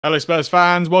Hello, Spurs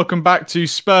fans. Welcome back to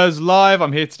Spurs Live.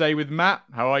 I'm here today with Matt.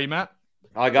 How are you, Matt?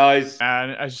 Hi guys.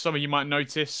 And as some of you might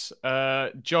notice,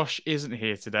 Josh isn't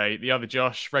here today. The other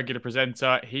Josh, regular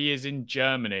presenter, he is in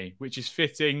Germany, which is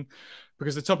fitting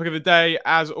because the topic of the day,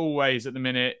 as always at the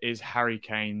minute, is Harry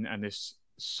Kane and this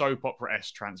soap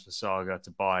opera-esque transfer saga to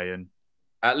Bayern.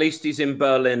 At least he's in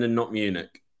Berlin and not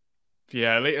Munich.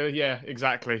 Yeah,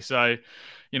 exactly. So,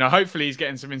 hopefully he's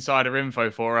getting some insider info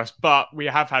for us. But we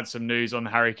have had some news on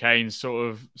Harry Kane's sort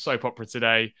of soap opera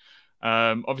today.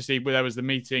 Obviously, there was the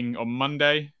meeting on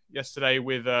Monday, yesterday,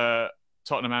 with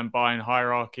Tottenham and Bayern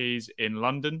hierarchies in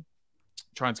London,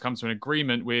 trying to come to an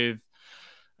agreement with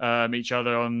each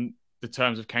other on the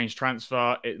terms of Kane's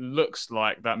transfer. It looks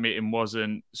like that meeting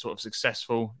wasn't sort of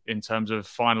successful in terms of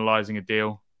finalising a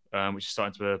deal, which is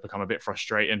starting to become a bit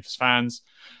frustrating for fans.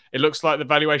 It looks like the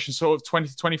valuation sort of 20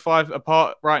 to 25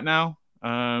 apart right now.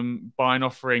 Bayern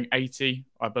offering 80,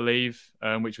 I believe,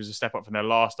 which was a step up from their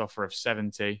last offer of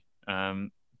 70.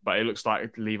 But it looks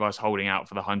like Levi's holding out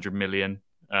for the 100 million.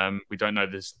 We don't know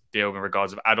this deal in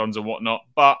regards of add-ons and whatnot,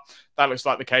 but that looks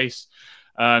like the case.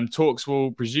 Talks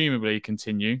will presumably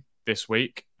continue this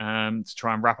week to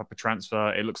try and wrap up a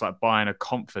transfer. It looks like Bayern are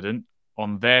confident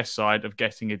on their side of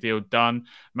getting a deal done.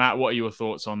 Matt, what are your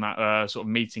thoughts on that sort of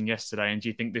meeting yesterday? And do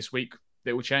you think this week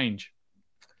it will change?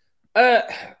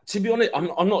 To be honest,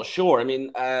 I'm not sure. I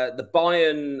mean,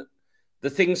 the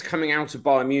things coming out of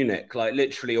Bayern Munich, like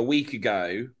literally a week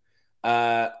ago,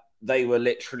 the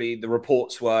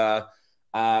reports were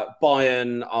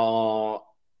Bayern are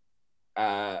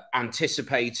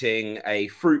anticipating a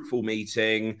fruitful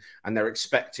meeting and they're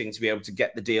expecting to be able to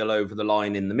get the deal over the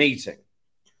line in the meeting.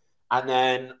 And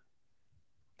then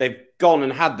they've gone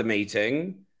and had the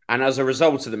meeting. And as a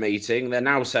result of the meeting, they're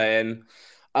now saying,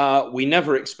 we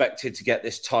never expected to get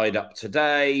this tied up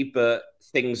today, but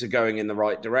things are going in the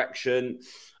right direction.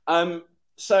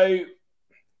 So,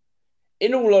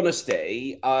 in all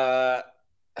honesty, I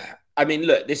mean,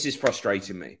 look, this is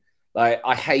frustrating me. Like,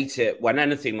 I hate it when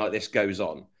anything like this goes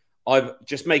on. I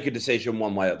just make a decision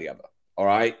one way or the other. All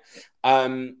right.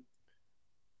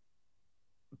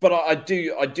 But I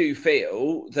do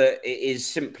feel that it is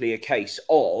simply a case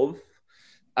of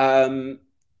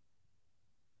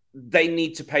they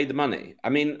need to pay the money. I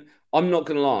mean, I'm not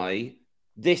going to lie.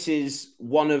 This is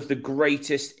one of the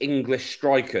greatest English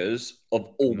strikers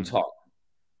of all time.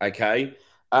 Okay.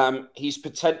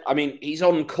 He's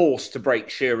on course to break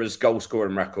Shearer's goal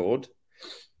scoring record.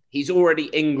 He's already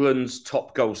England's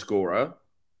top goal scorer.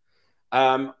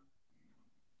 But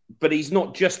he's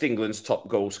not just England's top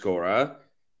goal scorer.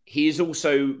 He is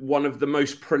also one of the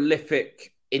most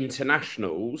prolific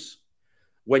internationals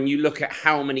when you look at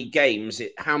how many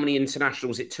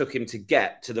internationals it took him to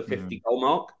get to the 50 goal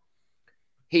mark.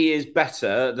 He is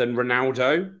better than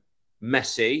Ronaldo,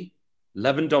 Messi,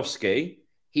 Lewandowski.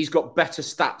 He's got better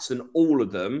stats than all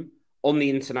of them on the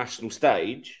international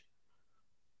stage,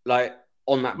 like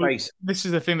on that basis. This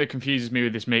is the thing that confuses me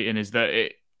with this meeting is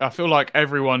that I feel like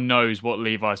everyone knows what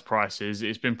Levi's price is.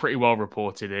 It's been pretty well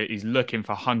reported. He's looking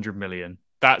for 100 million.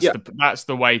 That's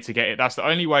the way to get it. That's the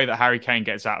only way that Harry Kane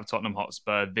gets out of Tottenham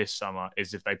Hotspur this summer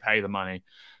is if they pay the money.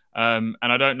 And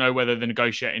I don't know whether the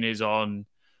negotiating is on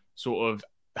sort of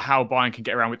how Bayern can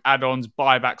get around with add-ons,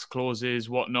 buybacks clauses,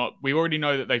 whatnot. We already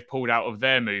know that they've pulled out of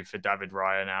their move for David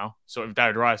Raya now. Sort of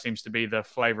David Raya seems to be the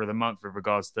flavour of the month with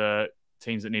regards to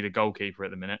teams that need a goalkeeper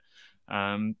at the minute.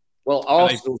 Well,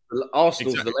 Arsenal's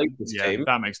the latest team.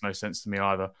 That makes no sense to me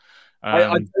either. I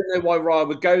don't know why Raya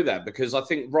would go there because I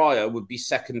think Raya would be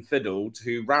second fiddle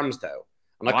to Ramsdale.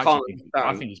 And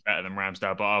I think he's better than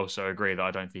Ramsdale, but I also agree that I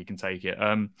don't think he can take it.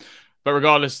 But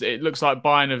regardless, it looks like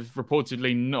Bayern have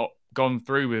reportedly not gone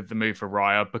through with the move for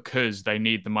Raya because they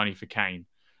need the money for Kane.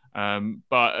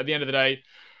 But at the end of the day,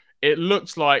 it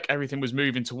looks like everything was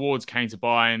moving towards Kane to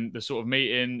Bayern. The sort of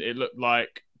meeting, it looked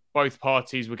like both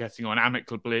parties were getting on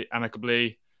amicably,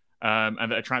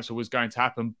 and that a transfer was going to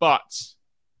happen. But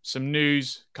some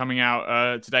news coming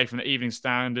out today from the Evening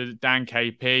Standard, Dan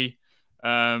KP,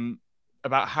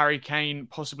 about Harry Kane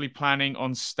possibly planning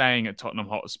on staying at Tottenham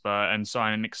Hotspur and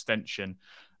signing an extension.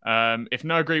 If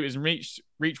no agreement is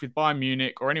reached with Bayern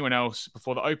Munich or anyone else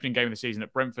before the opening game of the season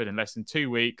at Brentford in less than 2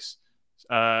 weeks,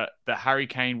 that Harry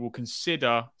Kane will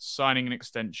consider signing an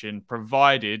extension,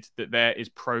 provided that there is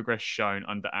progress shown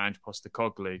under Ange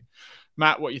Postecoglou.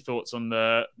 Matt, what are your thoughts on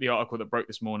the article that broke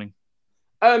this morning?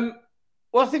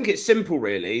 Well, I think it's simple,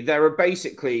 really. There are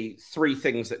basically three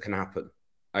things that can happen.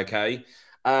 Okay.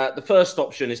 The first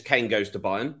option is Kane goes to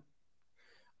Bayern.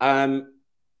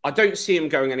 I don't see him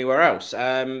going anywhere else.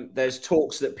 There's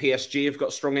talks that PSG have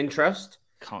got strong interest.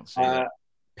 Can't see that.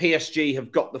 PSG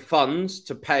have got the funds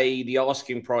to pay the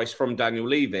asking price from Daniel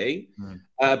Levy,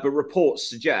 but reports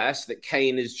suggest that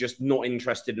Kane is just not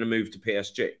interested in a move to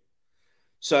PSG.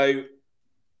 So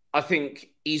I think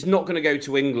he's not going to go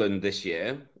to England this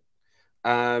year.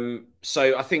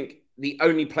 So I think the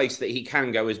only place that he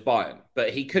can go is Bayern,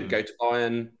 but he could go to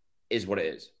Bayern, is what it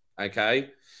is. Okay.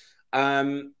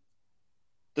 The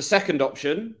second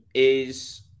option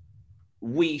is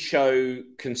we show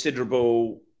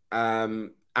considerable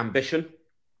ambition.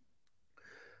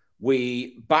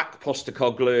 We back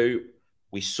Postecoglou.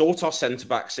 We sort our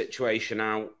centre-back situation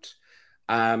out.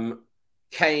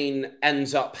 Kane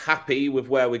ends up happy with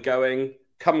where we're going.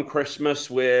 Come Christmas,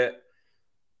 we're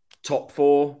top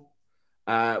 4.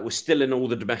 We're still in all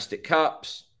the domestic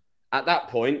cups. At that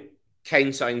point,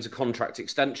 Kane signs a contract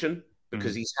extension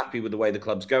because he's happy with the way the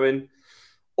club's going.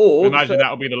 Or imagine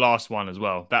that'll be the last one as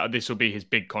well. This will be his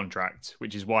big contract,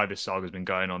 which is why this saga's been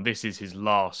going on. This is his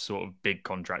last sort of big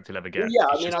contract he'll ever get. Well,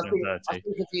 yeah, I think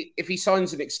if he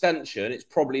signs an extension, it's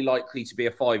probably likely to be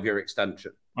a 5-year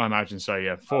extension. I imagine so,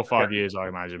 yeah. 4 or 5 years, I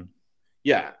imagine.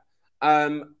 Yeah.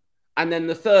 And then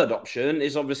the third option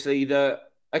is obviously that,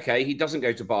 okay, he doesn't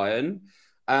go to Bayern.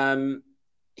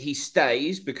 He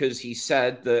stays because he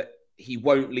said that he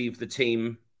won't leave the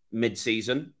team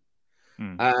mid-season.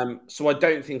 So I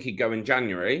don't think he'd go in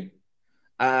January.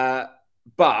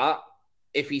 But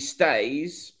if he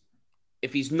stays,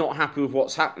 if he's not happy with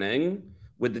what's happening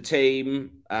with the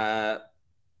team,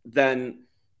 then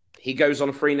he goes on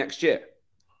a free next year.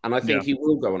 And I think he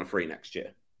will go on a free next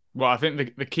year. Well, I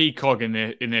think the key cog in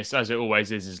this, as it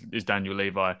always is Daniel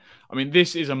Levy. I mean,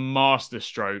 this is a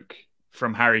masterstroke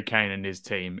from Harry Kane and his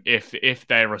team. If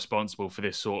they're responsible for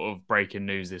this sort of breaking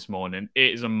news this morning,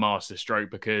 it is a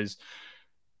masterstroke because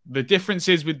the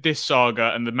differences with this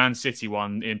saga and the Man City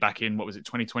one back in, what was it,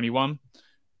 2021?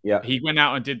 Yeah. He went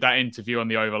out and did that interview on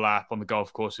the overlap on the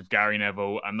golf course with Gary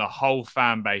Neville, and the whole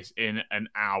fan base in an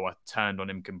hour turned on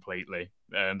him completely.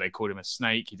 They called him a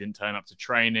snake. He didn't turn up to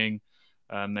training.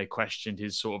 They questioned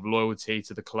his sort of loyalty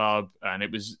to the club, and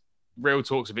it was real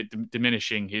talks of it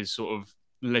diminishing his sort of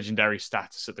legendary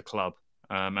status at the club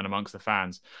and amongst the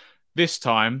fans. This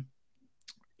time,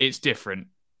 it's different.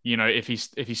 You know, if he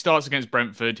starts against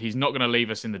Brentford, he's not going to leave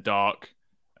us in the dark,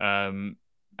 and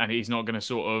he's not going to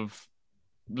sort of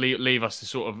leave us to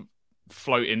sort of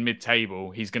float in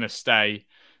mid-table. He's going to stay,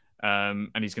 and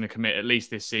he's going to commit at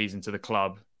least this season to the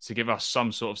club to give us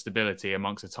some sort of stability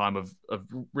amongst a time of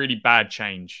really bad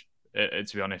change, to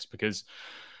be honest, because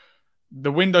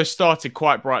the window started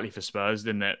quite brightly for Spurs,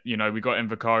 didn't it? You know, we got in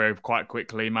Vicario quite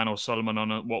quickly, Manuel Solomon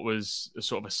on what was a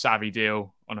sort of a savvy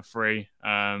deal on a free.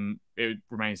 It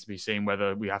remains to be seen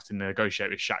whether we have to negotiate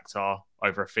with Shakhtar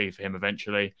over a fee for him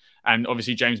eventually. And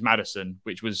obviously James Maddison,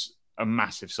 which was a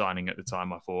massive signing at the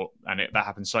time, I thought, and that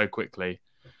happened so quickly.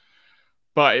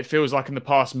 But it feels like in the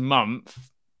past month,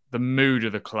 the mood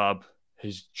of the club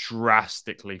has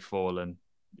drastically fallen.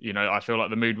 You know, I feel like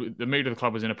the mood of the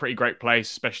club was in a pretty great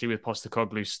place, especially with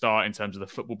Postecoglou's start in terms of the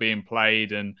football being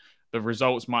played, and the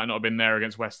results might not have been there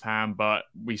against West Ham, but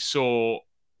we saw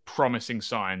promising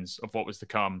signs of what was to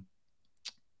come.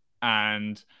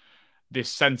 And this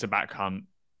centre-back hunt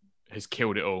has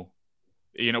killed it all.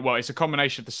 You know, well, it's a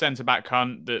combination of the centre-back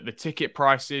hunt, the ticket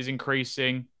prices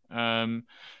increasing, and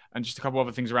just a couple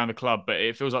other things around the club. But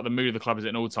it feels like the mood of the club is at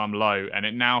an all-time low, and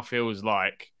it now feels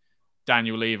like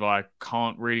Daniel Levy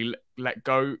can't really let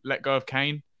go of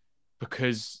Kane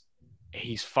because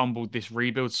he's fumbled this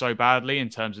rebuild so badly in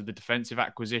terms of the defensive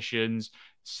acquisitions,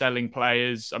 selling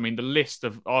players. I mean, the list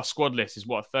of our squad list is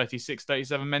what, 36,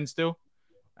 37 men still?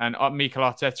 And Mikel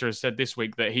Arteta has said this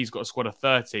week that he's got a squad of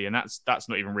 30, and that's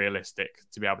not even realistic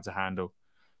to be able to handle.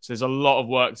 So there's a lot of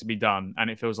work to be done, and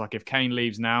it feels like if Kane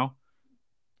leaves now,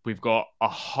 we've got a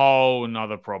whole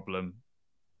nother problem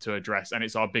to address, and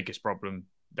it's our biggest problem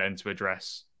then to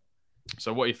address.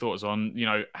 So what are your thoughts on, you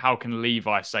know, how can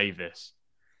Levy save this?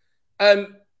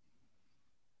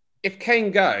 If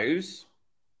Kane goes,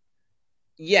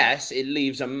 yes, it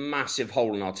leaves a massive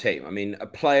hole in our team. I mean, a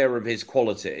player of his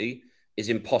quality is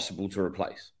impossible to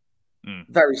replace.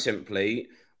 Very simply,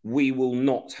 we will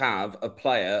not have a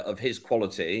player of his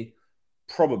quality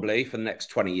probably for the next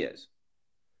 20 years.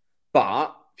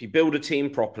 But if you build a team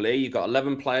properly, you've got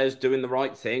 11 players doing the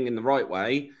right thing in the right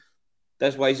way,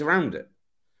 there's ways around it.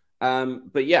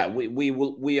 But yeah, we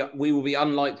will be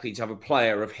unlikely to have a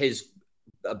player of his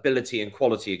ability and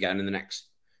quality again in the next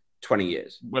 20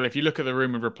 years. Well, if you look at the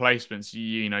room of replacements,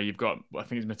 you know, you've got, I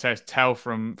think it's Mateus Tell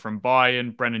from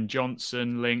Bayern, Brennan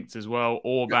Johnson linked as well,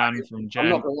 Orban from Gen. I'm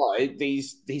not going to lie,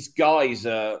 these guys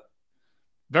are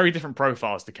very different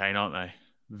profiles to Kane, aren't they?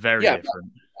 Very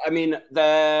different. I mean,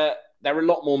 they're a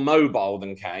lot more mobile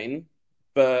than Kane,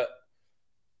 but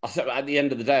I think at the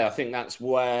end of the day, I think that's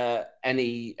where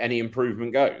any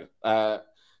improvement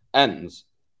ends.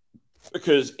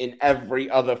 Because in every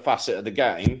other facet of the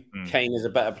game, Kane is a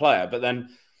better player. But then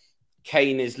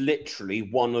Kane is literally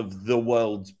one of the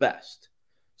world's best.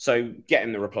 So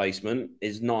getting the replacement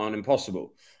is nigh on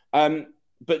impossible.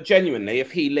 But genuinely,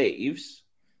 if he leaves,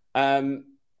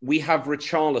 we have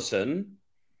Richarlison,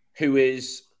 who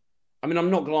is, I mean, I'm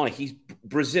not going to lie, he's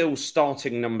Brazil's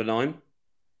starting number 9.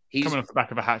 He's coming off the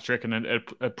back of a hat-trick and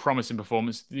a promising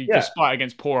performance, despite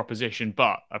against poor opposition,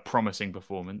 but a promising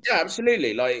performance. Yeah,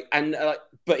 absolutely.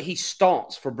 But he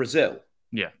starts for Brazil.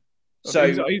 Yeah. So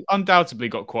he's undoubtedly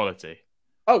got quality.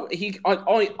 Oh,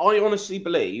 I honestly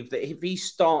believe that if he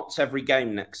starts every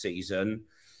game next season,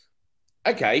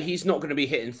 okay, he's not going to be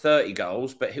hitting 30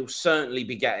 goals, but he'll certainly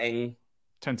be getting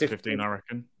 10 to 15, I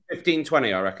reckon. 15,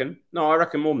 20, I reckon. No, I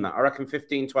reckon more than that. I reckon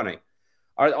 15, 20.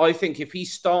 I think if he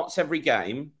starts every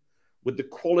game with the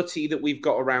quality that we've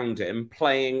got around him,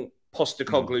 playing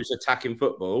Postecoglou's attacking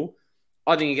football,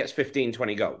 I think he gets 15,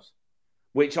 20 goals,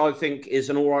 which I think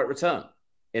is an all right return,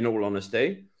 in all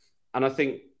honesty. And I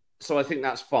think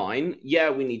that's fine. Yeah,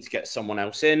 we need to get someone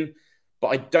else in, but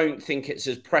I don't think it's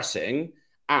as pressing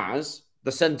as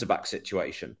the centre-back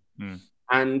situation.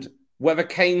 And whether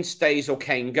Kane stays or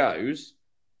Kane goes,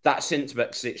 that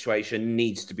centre-back situation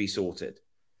needs to be sorted.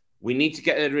 We need to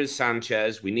get rid of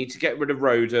Sanchez. We need to get rid of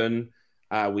Rodon.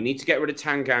 We need to get rid of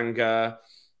Tanganga.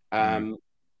 I've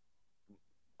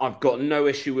got no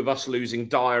issue with us losing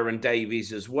Dyer and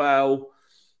Davies as well.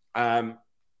 The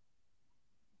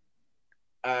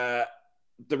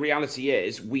reality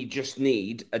is we just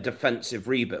need a defensive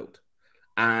rebuild.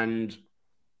 And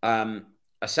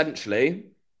essentially,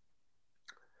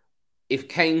 if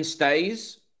Kane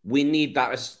stays, we need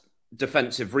that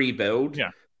defensive rebuild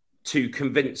to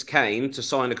convince Kane to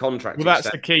sign a contract. Well, that's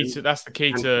the key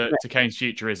to Kane's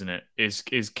future, isn't it? Is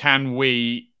can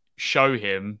we show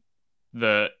him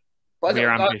that we're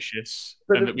ambitious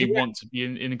and that we want to be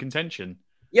in contention?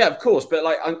 Yeah, of course. But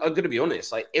I'm going to be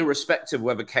honest. Irrespective of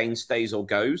whether Kane stays or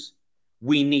goes,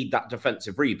 we need that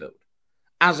defensive rebuild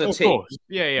as a team. Course.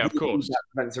 Yeah, of course. That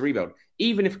defensive rebuild.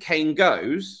 Even if Kane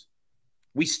goes,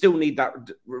 we still need that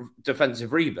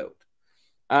defensive rebuild.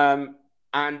 And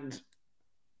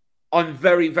I'm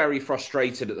very, very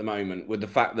frustrated at the moment with the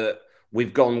fact that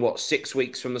we've gone, 6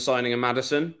 weeks from the signing of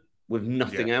Maddison with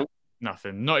nothing else?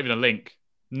 Nothing. Not even a link.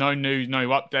 No news, no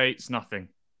updates, nothing.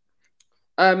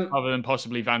 Other than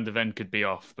possibly Van de Ven could be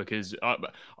off, because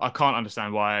I can't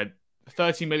understand why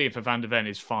 30 million for Van de Ven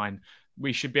is fine.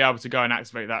 We should be able to go and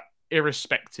activate that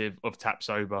irrespective of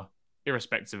Tapsoba,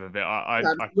 irrespective of it. I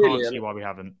can't see why we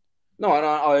haven't. No, and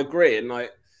I agree. And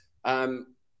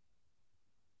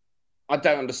I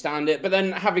don't understand it. But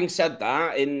then, having said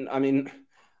that,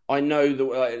 I know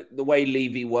the way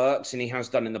Levy works, and he has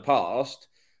done in the past.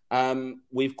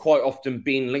 We've quite often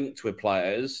been linked with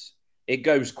players. It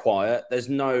goes quiet. There's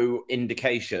no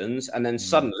indications, and then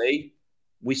suddenly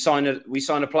we sign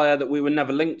a player that we were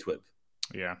never linked with.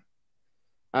 Yeah.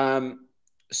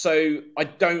 So I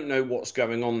don't know what's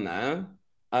going on there.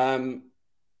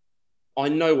 I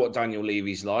know what Daniel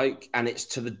Levy's like, and it's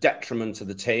to the detriment of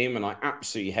the team, and I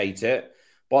absolutely hate it.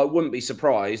 But I wouldn't be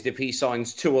surprised if he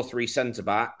signs 2 or 3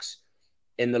 centre-backs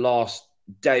in the last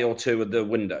day or two of the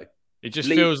window. It just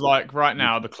feels like right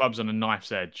now the club's on a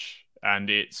knife's edge, and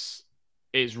it's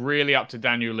really up to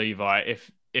Daniel Levy.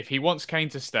 If he wants Kane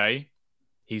to stay,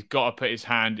 he's got to put his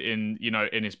hand in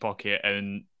his pocket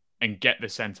and get the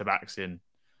centre-backs in.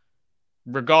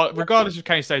 Regardless if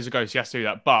Kane stays or goes, he has to do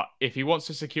that. But if he wants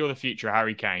to secure the future of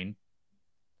Harry Kane,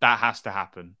 that has to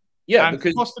happen. Yeah, and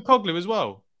because Postecoglou as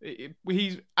well.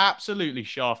 He's absolutely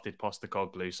shafted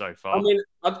Postecoglou so far. I mean,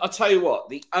 I'll tell you what.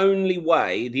 The only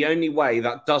way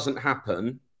that doesn't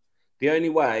happen,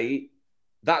 and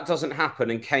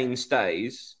Kane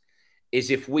stays,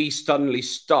 is if we suddenly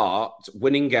start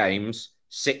winning games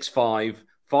 6-5,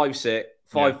 5-6,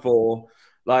 5-4.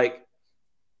 Like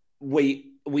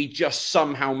we just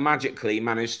somehow magically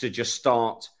managed to just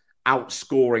start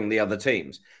outscoring the other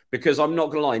teams. Because I'm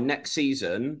not going to lie, next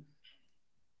season,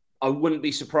 I wouldn't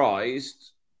be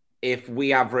surprised if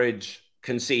we average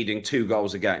conceding 2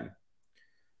 goals a game.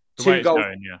 2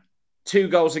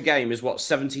 goals a game is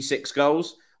 76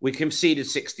 goals? We conceded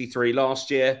 63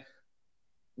 last year.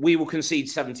 We will concede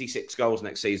 76 goals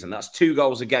next season. That's 2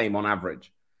 goals a game on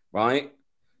average, right?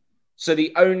 So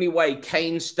the only way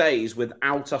Kane stays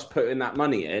without us putting that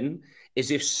money in is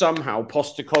if somehow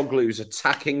Postecoglou's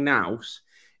attacking nous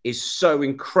is so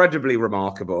incredibly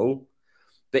remarkable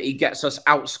that he gets us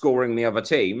outscoring the other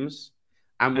teams,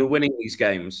 and we're winning these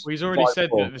games. Well, he's already said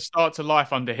that the start to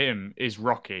life under him is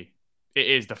rocky. It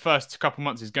is. The first couple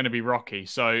months is going to be rocky.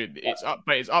 So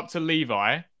it's up to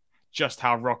Levi just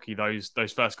how rocky those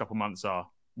first couple months are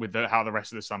with how the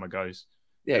rest of the summer goes.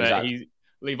 Yeah, exactly.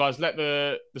 Levi's let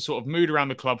the sort of mood around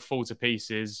the club fall to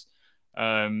pieces.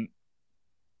 And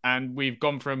we've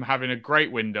gone from having a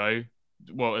great window,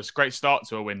 well, it's a great start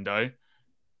to a window,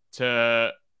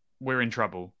 to we're in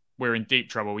trouble. We're in deep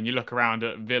trouble. When you look around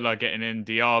at Villa getting in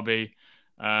Diaby,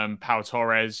 Pau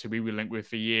Torres, who we were linked with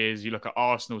for years. You look at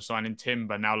Arsenal signing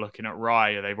Timber, now looking at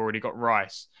Raya. They've already got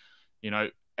Rice. You know,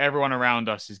 everyone around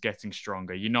us is getting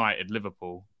stronger. United,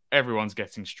 Liverpool, everyone's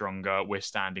getting stronger. We're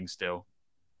standing still.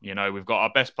 You know, we've got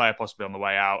our best player possibly on the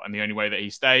way out, and the only way that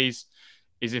he stays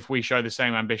is if we show the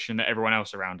same ambition that everyone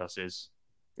else around us is.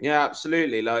 Yeah,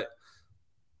 absolutely. Like,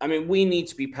 I mean, we need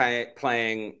to be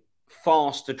playing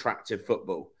fast, attractive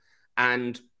football.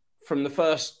 And from the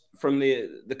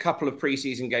couple of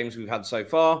preseason games we've had so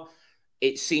far,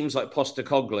 it seems like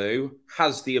Postecoglou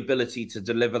has the ability to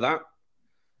deliver that.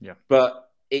 Yeah. But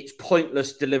it's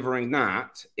pointless delivering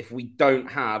that if we don't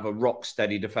have a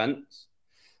rock-steady defence.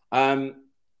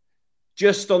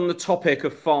 Just on the topic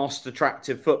of fast,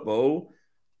 attractive football,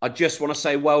 I just want to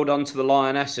say well done to the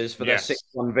Lionesses for their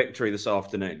 6-1 victory this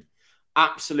afternoon.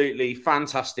 Absolutely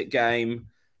fantastic game.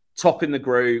 Top in the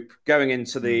group, going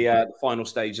into the final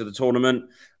stage of the tournament.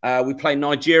 We play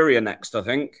Nigeria next, I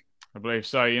think. I believe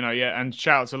so. You know, yeah. And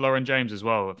shout out to Lauren James as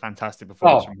well. A fantastic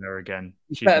performance from her again.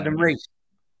 She's better than Reece.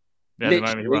 Yeah, at the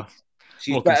moment, well,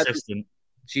 she's more better consistent.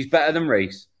 She's better than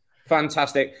Reece.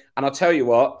 Fantastic. And I'll tell you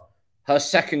what, her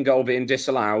second goal being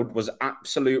disallowed was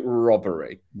absolute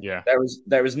robbery. Yeah.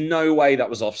 There is no way that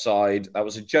was offside. That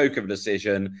was a joke of a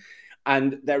decision.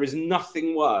 And there is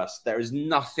nothing worse. There is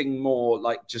nothing more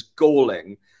like just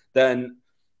galling than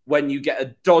when you get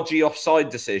a dodgy offside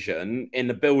decision in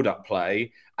the build-up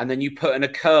play and then you put in a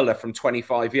curler from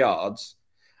 25 yards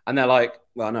and they're like,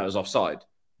 well, no, it was offside.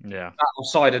 Yeah. That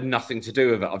offside had nothing to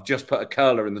do with it. I've just put a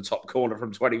curler in the top corner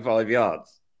from 25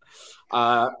 yards.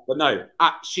 But no,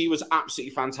 she was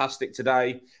absolutely fantastic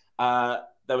today. There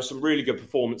were some really good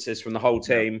performances from the whole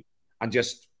team. And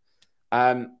just...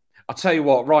 I'll tell you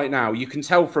what, right now, you can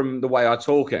tell from the way I'm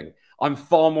talking, I'm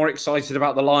far more excited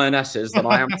about the Lionesses than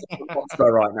I am Tottenham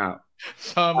Hotspur right now.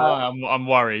 So am I. I'm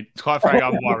worried. Quite frankly,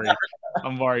 I'm worried.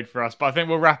 I'm worried for us. But I think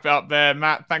we'll wrap it up there.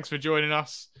 Matt, thanks for joining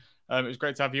us. It was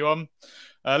great to have you on.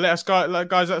 Guys,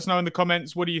 let us know in the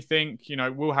comments. What do you think? You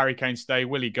know, will Harry Kane stay?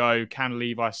 Will he go? Can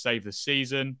Levi save the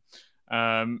season?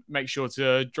 Make sure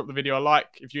to drop the video a like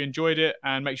if you enjoyed it,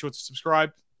 and make sure to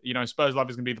subscribe. You know, Spurs Live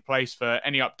is going to be the place for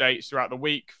any updates throughout the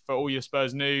week, for all your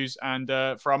Spurs news, and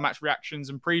for our match reactions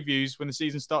and previews when the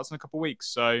season starts in a couple of weeks.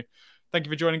 So thank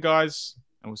you for joining, guys,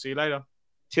 and we'll see you later.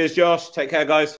 Cheers, Josh. Take care, guys.